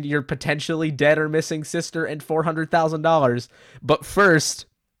find your potentially dead or missing sister and $400,000. But first,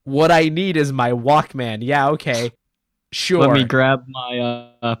 what I need is my Walkman. Yeah, okay, sure. Let me grab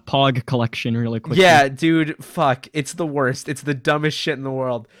my Pog collection really quickly. Yeah, dude, fuck, it's the worst. It's the dumbest shit in the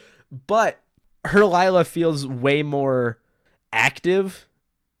world. But her Lila feels way more active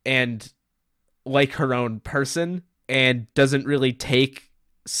and like her own person, and doesn't really take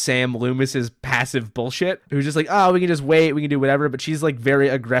Sam Loomis's passive bullshit, who's just like, oh, we can just wait, we can do whatever. But she's like very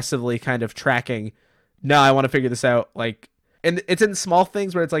aggressively kind of tracking, no, I want to figure this out. Like, and it's in small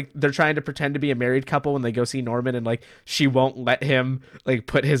things where it's like they're trying to pretend to be a married couple when they go see Norman, and like she won't let him like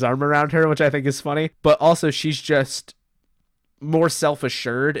put his arm around her, which I think is funny. But also she's just more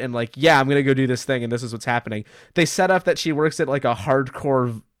self-assured and like, yeah, I'm gonna go do this thing and this is what's happening. They set up that she works at like a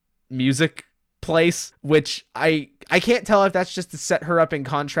hardcore music place, which I can't tell if that's just to set her up in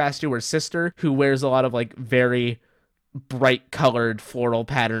contrast to her sister, who wears a lot of like very bright colored floral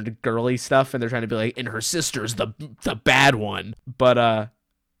patterned girly stuff, and they're trying to be like, and her sister's the bad one. But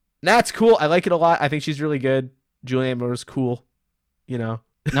that's cool. I like it a lot. I think she's really good. Julianne Moore's cool,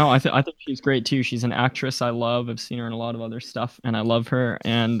 No, I think she's great too. She's an actress I love. I've seen her in a lot of other stuff, and I love her.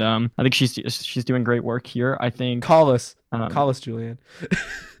 And I think she's doing great work here. I think call us Julianne.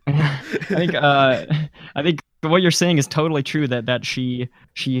 I think I think what you're saying is totally true. That she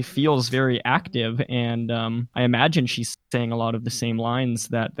feels very active, and I imagine she's saying a lot of the same lines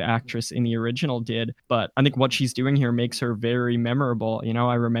that the actress in the original did. But I think what she's doing here makes her very memorable. You know,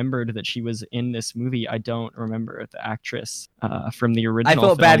 I remembered that she was in this movie. I don't remember the actress from the I original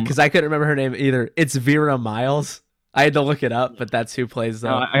felt bad film. because I couldn't remember her name either. It's Vera Miles. I had to look it up, but that's who plays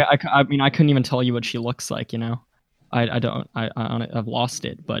No, though. I mean, I couldn't even tell you what she looks like, you know. I don't I've lost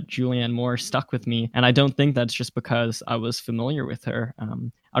it, but Julianne Moore stuck with me, and I don't think that's just because I was familiar with her.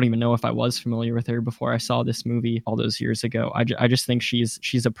 I don't even know if I was familiar with her before I saw this movie all those years ago. I just think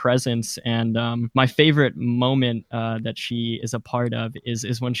she's a presence, and my favorite moment that she is a part of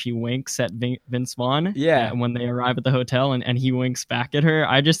is when she winks at Vince Vaughn Yeah. when they arrive at the hotel, and he winks back at her.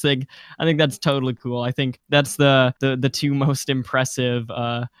 I think that's totally cool. I think that's the two most impressive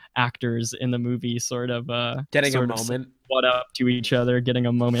actors in the movie Getting a sort of moment. what up to each other, getting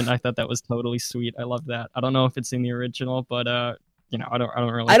a moment. I thought that was totally sweet. I love that. I don't know if it's in the original, but you know, I don't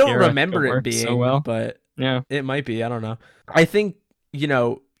really I don't care. I think remember it it works so being, well. but Yeah. it might be. I don't know. I think, you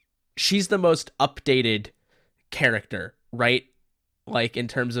know, she's the most updated character, right? Like in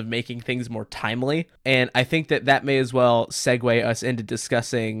terms of making things more timely. And I think that that may as well segue us into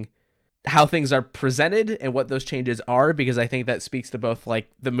discussing how things are presented and what those changes are, because I think that speaks to both like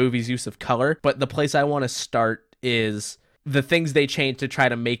the movie's use of color. But the place I want to start is the things they changed to try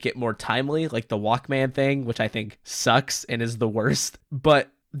to make it more timely, like the Walkman thing, which I think sucks and is the worst.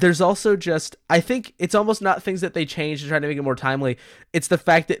 But there's also just, I think it's almost not things that they changed to try to make it more timely. It's the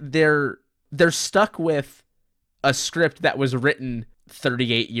fact that they're stuck with a script that was written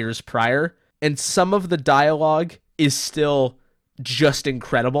 38 years prior, and some of the dialogue is still just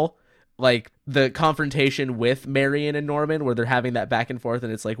incredible. Like the confrontation with Marion and Norman, where they're having that back and forth,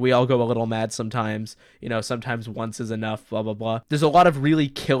 and it's like, we all go a little mad sometimes, you know, sometimes once is enough, blah blah blah. There's a lot of really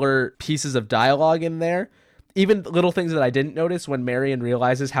killer pieces of dialogue in there. Even little things that I didn't notice, when Marion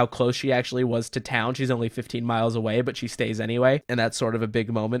realizes how close she actually was to town. She's only 15 miles away, but she stays anyway, and that's sort of a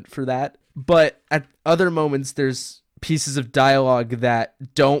big moment for that. But at other moments, there's pieces of dialogue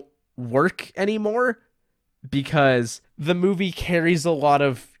that don't work anymore, because the movie carries a lot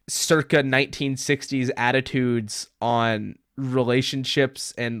of circa 1960s attitudes on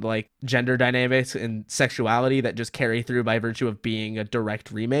relationships and like gender dynamics and sexuality that just carry through by virtue of being a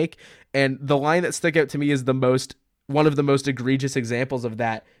direct remake. And the line that stuck out to me is one of the most egregious examples of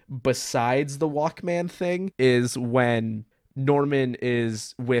that, besides the Walkman thing, is when Norman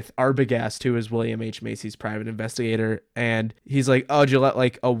is with Arbogast, who is William H. Macy's private investigator, and he's like, oh, did you let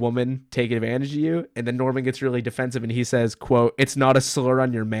like a woman take advantage of you? And then Norman gets really defensive and he says, quote, it's not a slur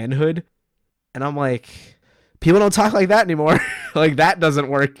on your manhood. And I'm like, people don't talk like that anymore. Like, that doesn't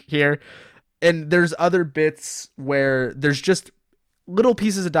work here. And there's other bits where there's just little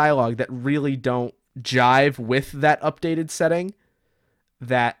pieces of dialogue that really don't jive with that updated setting.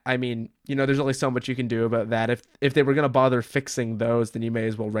 That, I mean, you know, there's only so much you can do about that. If they were going to bother fixing those, then you may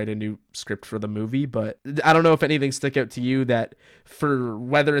as well write a new script for the movie. But I don't know if anything stuck out to you that, for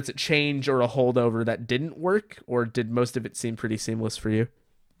whether it's a change or a holdover, that didn't work, or did most of it seem pretty seamless for you?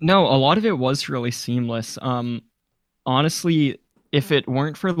 No, a lot of it was really seamless. Honestly, if it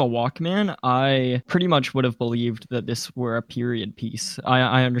weren't for the Walkman, I pretty much would have believed that this were a period piece.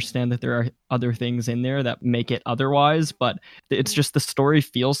 I understand that there are other things in there that make it otherwise, but it's just the story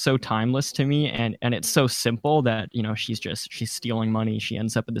feels so timeless to me, and it's so simple that, you know, she's stealing money. She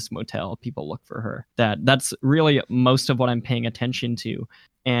ends up at this motel. People look for her. That's really most of what I'm paying attention to.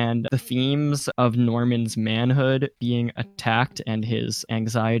 And the themes of Norman's manhood being attacked and his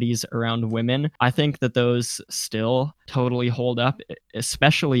anxieties around women, I think that those still totally hold up,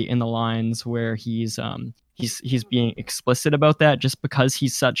 especially in the lines where he's being explicit about that, just because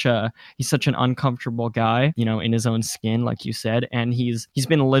he's such an uncomfortable guy, you know, in his own skin, like you said, and he's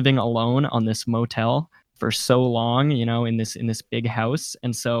been living alone on this motel for so long, you know, in this big house.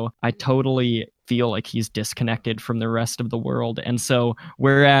 And so I totally feel like he's disconnected from the rest of the world. And so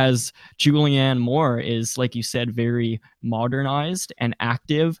whereas Julianne Moore is, like you said, very modernized and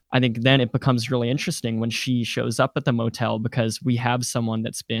active, I think then it becomes really interesting when she shows up at the motel, because we have someone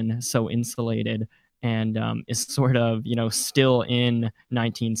that's been so insulated and is sort of, you know, still in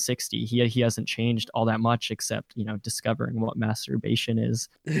 1960. He hasn't changed all that much, except, you know, discovering what masturbation is.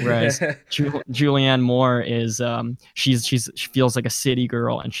 Whereas Julianne Moore is she feels like a city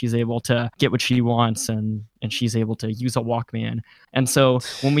girl, and she's able to get what she wants, and she's able to use a Walkman. And so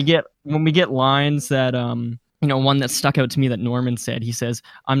when we get lines that you know, one that stuck out to me that Norman said, he says,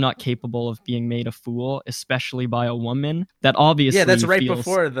 I'm not capable of being made a fool, especially by a woman. That obviously Yeah, that's right feels...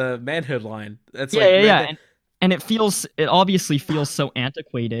 before the manhood line. That's Yeah, like yeah, right yeah. there. And it obviously feels so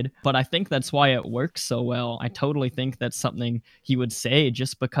antiquated, but I think that's why it works so well. I totally think that's something he would say,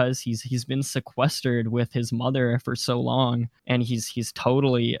 just because he's been sequestered with his mother for so long, and he's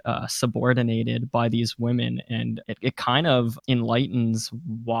totally subordinated by these women, and it kind of enlightens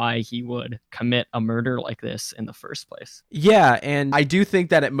why he would commit a murder like this in the first place. Yeah, and I do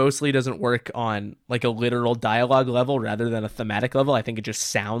think that it mostly doesn't work on like a literal dialogue level rather than a thematic level. I think it just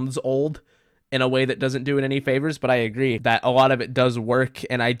sounds old in a way that doesn't do it any favors, but I agree that a lot of it does work.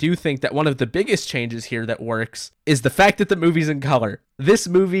 And I do think that one of the biggest changes here that works is the fact that the movie's in color. This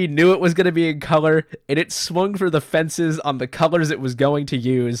movie knew it was going to be in color, and it swung for the fences on the colors it was going to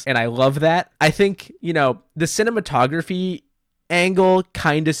use, and I love that. I think, you know, the cinematography angle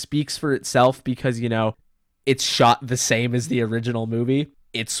kind of speaks for itself because, you know, it's shot the same as the original movie.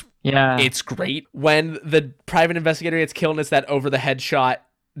 It's great. When the private investigator gets killed and it's that over the head shot,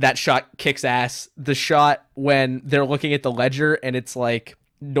 that shot kicks ass. The shot when they're looking at the ledger and it's like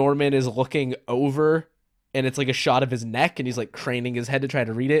Norman is looking over and it's like a shot of his neck and he's like craning his head to try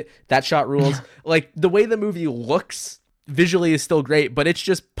to read it. That shot rules. Like the way the movie looks visually is still great, but it's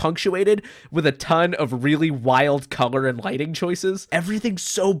just punctuated with a ton of really wild color and lighting choices. Everything's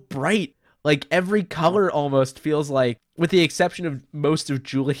so bright. Like every color almost feels like, with the exception of most of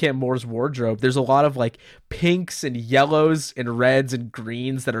Julianne Moore's wardrobe, there's a lot of like pinks and yellows and reds and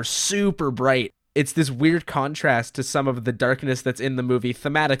greens that are super bright. It's this weird contrast to some of the darkness that's in the movie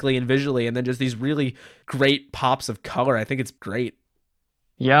thematically and visually, and then just these really great pops of color. I think it's great.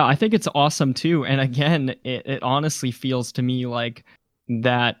 Yeah, I think it's awesome too. And again, it honestly feels to me like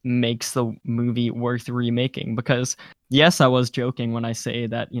that makes the movie worth remaking, because yes, I was joking when I say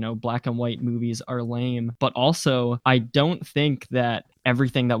that, you know, black and white movies are lame, but also I don't think that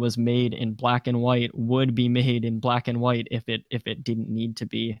everything that was made in black and white would be made in black and white if it didn't need to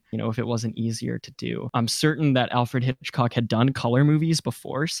be, you know, if it wasn't easier to do. I'm certain that Alfred Hitchcock had done color movies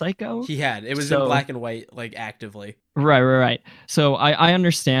before Psycho. He had. It was in black and white, like actively. Right. So I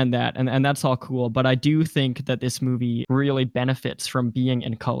understand that, and that's all cool, but I do think that this movie really benefits from being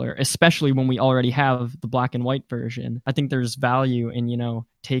in color, especially when we already have the black and white version. I think there's value in, you know,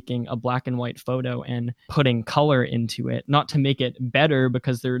 taking a black and white photo and putting color into it, not to make it better,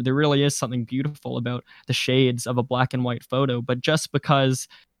 because there really is something beautiful about the shades of a black and white photo, but just because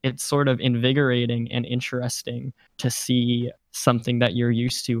it's sort of invigorating and interesting to see something that you're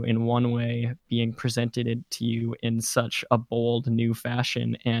used to in one way being presented to you in such a bold new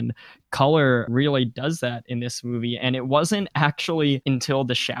fashion. And color really does that in this movie. And it wasn't actually until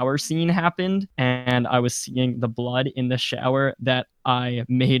the shower scene happened and I was seeing the blood in the shower that I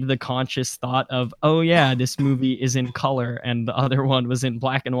made the conscious thought of, oh yeah, this movie is in color and the other one was in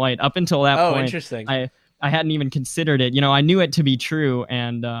black and white. Up until that point, interesting. I hadn't even considered it. You know, I knew it to be true,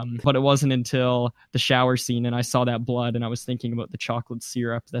 and but it wasn't until the shower scene and I saw that blood and I was thinking about the chocolate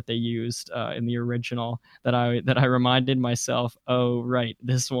syrup that they used in the original that I reminded myself, oh right,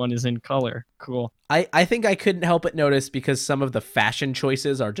 this one is in color. Cool. I think I couldn't help but notice because some of the fashion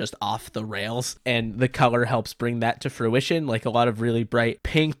choices are just off the rails and the color helps bring that to fruition. Like a lot of really bright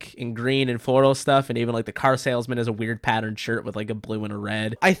pink and green and floral stuff. And even like the car salesman has a weird patterned shirt with like a blue and a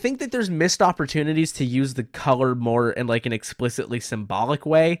red. I think that there's missed opportunities to use the color more in like an explicitly symbolic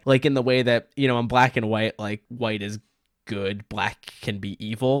way. Like in the way that, you know, in black and white, like white is good, black can be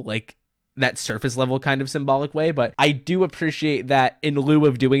evil. Like that surface level kind of symbolic way, but I do appreciate that in lieu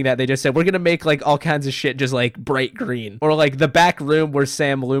of doing that, they just said, we're gonna make like all kinds of shit just like bright green, or like the back room where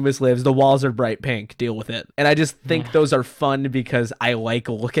Sam Loomis lives, the walls are bright pink, deal with it. And I just think those are fun because I like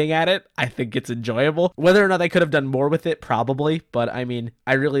looking at it. I think it's enjoyable. Whether or not they could have done more with it, probably, but I mean,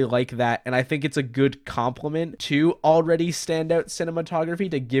 I really like that, and I think it's a good compliment to already standout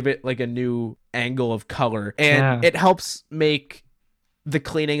cinematography to give it like a new angle of color, and it helps make the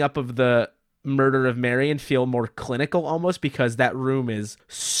cleaning up of the murder of Marion feel more clinical almost, because that room is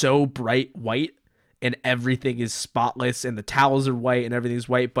so bright white and everything is spotless and the towels are white and everything's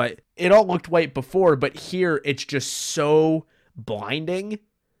white, but it all looked white before, but here it's just so blinding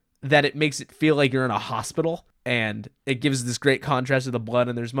that it makes it feel like you're in a hospital, and it gives this great contrast to the blood,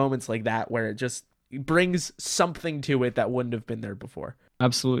 and there's moments like that where it just brings something to it that wouldn't have been there before.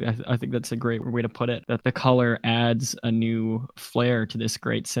 Absolutely. I think that's a great way to put it, that the color adds a new flair to this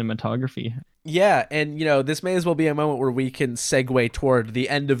great cinematography. Yeah, and you know, this may as well be a moment where we can segue toward the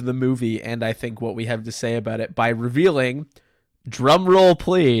end of the movie, and I think what we have to say about it by revealing, drum roll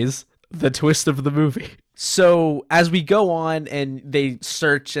please, the twist of the movie. So as we go on and they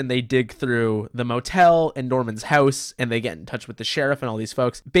search and they dig through the motel and Norman's house and they get in touch with the sheriff and all these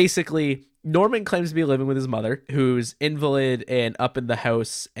folks, basically Norman claims to be living with his mother, who's invalid and up in the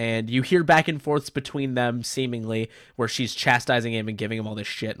house, and you hear back and forths between them seemingly where she's chastising him and giving him all this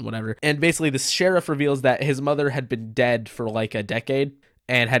shit and whatever. And basically the sheriff reveals that his mother had been dead for like a decade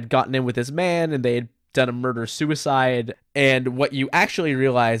and had gotten in with this man, and they had done a murder-suicide. And what you actually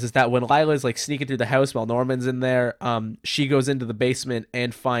realize is that when Lila's like sneaking through the house while Norman's in there, she goes into the basement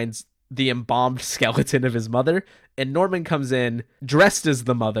and finds the embalmed skeleton of his mother, and Norman comes in dressed as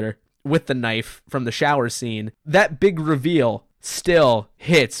the mother with the knife from the shower scene. That big reveal still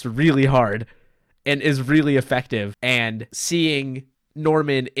hits really hard and is really effective. And seeing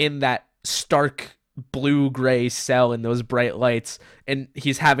Norman in that stark blue-gray cell in those bright lights, and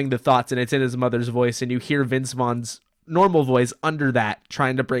he's having the thoughts, and it's in his mother's voice, and you hear Vince Vaughn's normal voice under that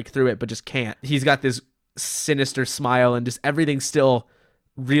trying to break through it but just can't. He's got this sinister smile, and just everything still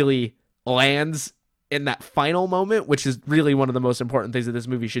really lands in that final moment, which is really one of the most important things that this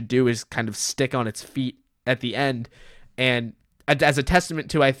movie should do, is kind of stick on its feet at the end. And as a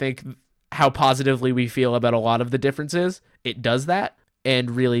testament to, I think, how positively we feel about a lot of the differences, it does that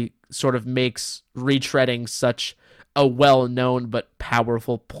and really sort of makes retreading such a well-known but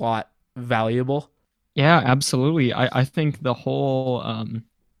powerful plot valuable. Yeah, absolutely. I think the whole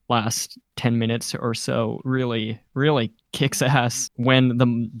last 10 minutes or so really kicks ass when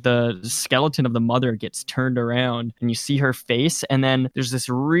the skeleton of the mother gets turned around and you see her face, and then there's this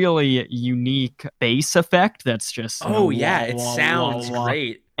really unique bass effect that's just it sounds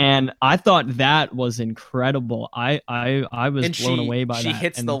great. And I thought that was incredible. I was blown away by that. She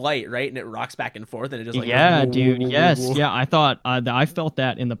hits the light, right? And it rocks back and forth, and it just like... Yeah, dude, yes. Yeah, I thought... I felt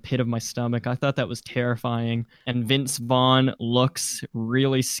that in the pit of my stomach. I thought that was terrifying. And Vince Vaughn looks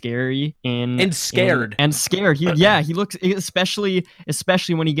really scary. And scared. He looks... Especially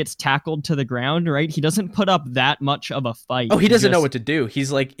when he gets tackled to the ground, right? He doesn't put up that much of a fight. Oh, he doesn't know what to do.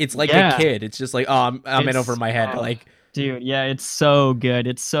 He's like... It's like a kid. It's just like, I'm in over my head. Dude, yeah, it's so good.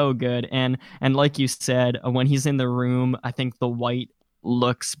 It's so good. And like you said, when he's in the room, I think the white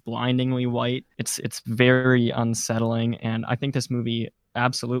looks blindingly white. It's very unsettling, and I think this movie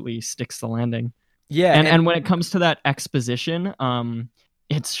absolutely sticks the landing. Yeah. And when it comes to that exposition,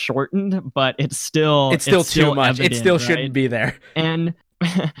 it's shortened, but it's still too much. Evident, it still right? shouldn't be there. And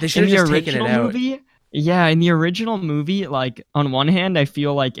they should have just taken it out. Movie, yeah, in the original movie, like, on one hand, I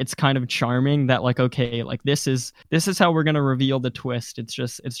feel like it's kind of charming that, like, okay, like, this is how we're gonna reveal the twist. It's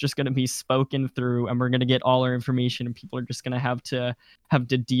just gonna be spoken through, and we're gonna get all our information, and people are just gonna have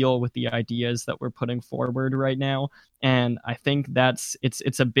to deal with the ideas that we're putting forward right now. And I think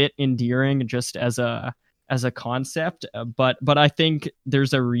it's a bit endearing just as a concept, but I think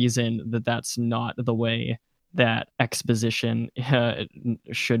there's a reason that that's not the way that exposition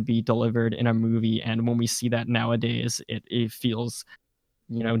should be delivered in a movie. And when we see that nowadays, it feels,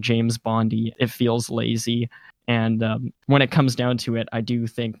 James Bondy. It feels lazy. And when it comes down to it, I do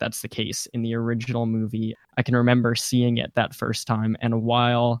think that's the case. In the original movie, I can remember seeing it that first time, and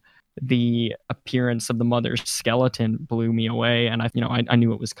while the appearance of the mother's skeleton blew me away, and I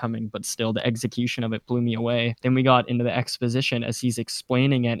knew it was coming, but still the execution of it blew me away. Then we got into the exposition as he's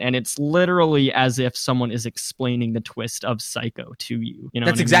explaining it, and it's literally as if someone is explaining the twist of Psycho to you.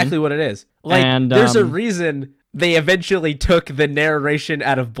 That's exactly what it is. There's a reason they eventually took the narration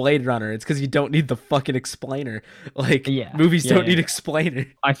out of Blade Runner. It's because you don't need the fucking explainer. Movies don't need explainer.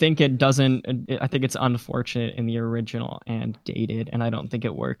 I think it doesn't. I think it's unfortunate in the original and dated, and I don't think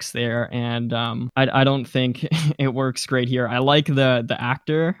it works there. And I don't think it works great here. I like the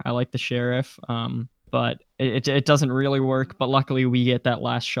actor. I like the sheriff. But it doesn't really work. But luckily, we get that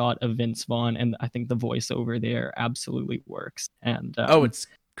last shot of Vince Vaughn, and I think the voiceover there absolutely works. And it's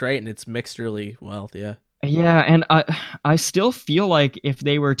great, and it's mixed really well. Yeah. Yeah, and I still feel like if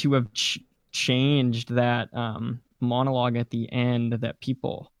they were to have changed that monologue at the end, that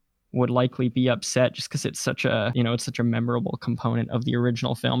people would likely be upset, just because it's such a memorable component of the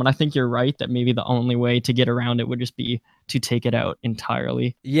original film. And I think you're right that maybe the only way to get around it would just be to take it out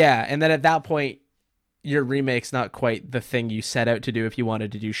entirely. Yeah, and then at that point, your remake's not quite the thing you set out to do if you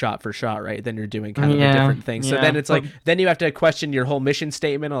wanted to do shot for shot, right? Then you're doing kind of a different thing. So then it's then you have to question your whole mission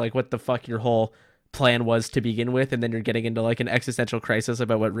statement, or like what the fuck your whole plan was to begin with, and then you're getting into like an existential crisis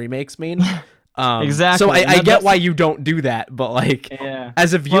about what remakes mean. Exactly. So I get why you don't do that, but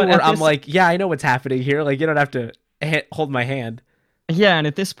as a viewer, I'm like, I know what's happening here. Like, you don't have to hold my hand. Yeah, and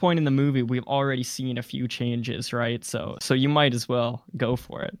at this point in the movie, we've already seen a few changes, right? So you might as well go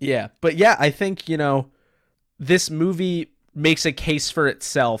for it. Yeah, but I think this movie makes a case for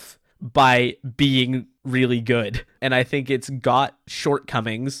itself by being really good. And I think it's got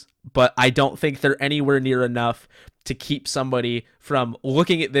shortcomings, but I don't think they're anywhere near enough to keep somebody from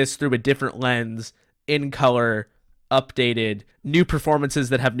looking at this through a different lens, in color, updated, new performances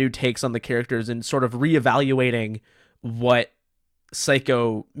that have new takes on the characters, and sort of reevaluating what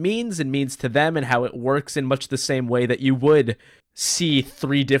Psycho means and means to them and how it works in much the same way that you would see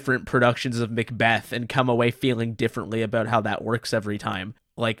 3 different productions of Macbeth and come away feeling differently about how that works every time.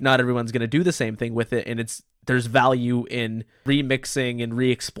 Like, not everyone's going to do the same thing with it, and there's value in remixing and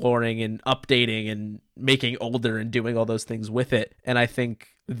re-exploring and updating and making older and doing all those things with it. And I think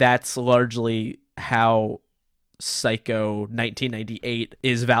that's largely how Psycho 1998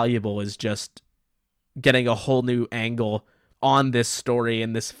 is valuable, is just getting a whole new angle on this story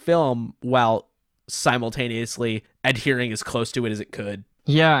and this film while simultaneously adhering as close to it as it could.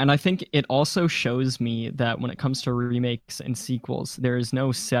 Yeah, and I think it also shows me that when it comes to remakes and sequels, there is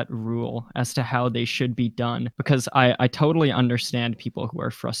no set rule as to how they should be done, because I totally understand people who are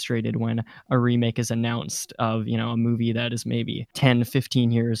frustrated when a remake is announced of, you know, a movie that is maybe 10,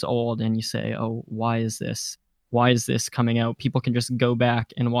 15 years old, and you say, oh, why is this coming out? People can just go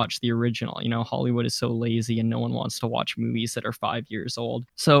back and watch the original. You know, Hollywood is so lazy and no one wants to watch movies that are 5 years old.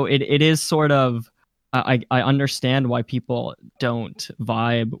 So it is sort of, I understand why people don't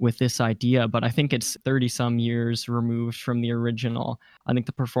vibe with this idea, but I think it's 30 some years removed from the original. I think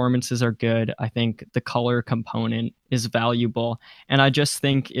the performances are good. I think the color component is valuable. And I just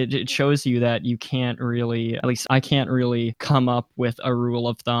think it shows you that you can't really, at least I can't really come up with a rule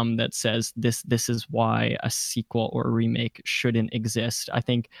of thumb that says this is why a sequel or a remake shouldn't exist. I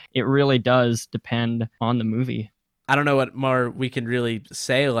think it really does depend on the movie. I don't know what more we can really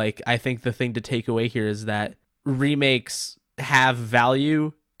say. Like, I think the thing to take away here is that remakes have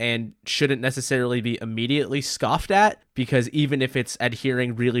value and shouldn't necessarily be immediately scoffed at, because even if it's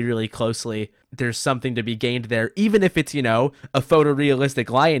adhering really, really closely, there's something to be gained there, even if it's, you know, a photorealistic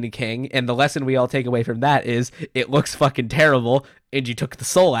Lion King, and the lesson we all take away from that is it looks fucking terrible, and you took the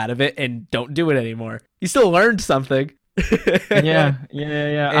soul out of it, and don't do it anymore. You still learned something. yeah.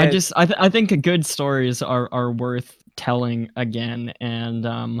 And I think good stories are worth telling again, and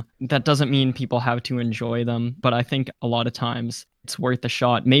that doesn't mean people have to enjoy them, but I think a lot of times it's worth a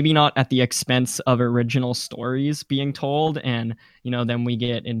shot. Maybe not at the expense of original stories being told, and you know, then we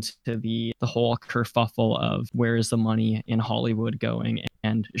get into the whole kerfuffle of where is the money in Hollywood going,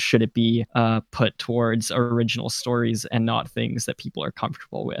 and should it be put towards original stories and not things that people are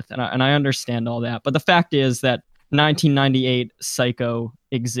comfortable with. And I understand all that, but the fact is that 1998 Psycho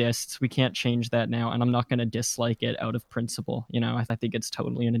exists. We can't change that now, and I'm not going to dislike it out of principle. You know, I think it's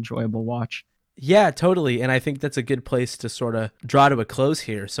totally an enjoyable watch. yeah, totally. And I think that's a good place to sort of draw to a close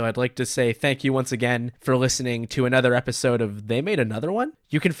here. So I'd like to say thank you once again for listening to another episode of They Made Another One.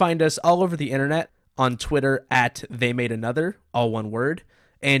 You can find us all over the internet, on Twitter at They Made Another, all one word,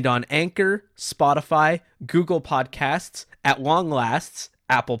 and on Anchor, Spotify, Google Podcasts, at long lasts,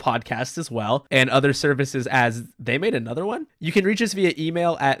 Apple Podcasts as well, and other services as They Made Another One. You can reach us via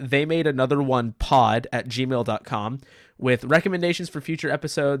email at theymadeanotherOnePod@gmail.com with recommendations for future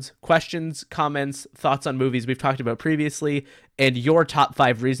episodes, questions, comments, thoughts on movies we've talked about previously, and your top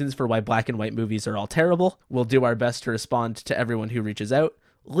 5 reasons for why black and white movies are all terrible. We'll do our best to respond to everyone who reaches out.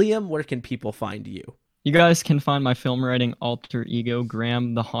 Liam, where can people find you? You guys can find my film writing alter ego,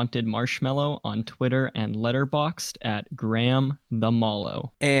 Graham the Haunted Marshmallow, on Twitter and Letterboxd at Graham the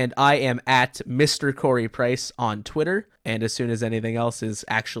Mallow. And I am at Mr. Corey Price on Twitter. And as soon as anything else is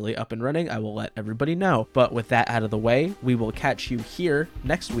actually up and running, I will let everybody know. But with that out of the way, we will catch you here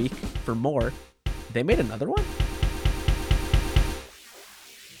next week for more They Made Another One?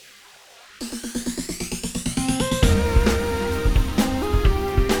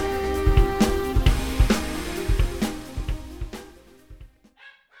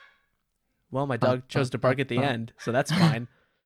 Well, my dog chose to bark at the end, so that's fine.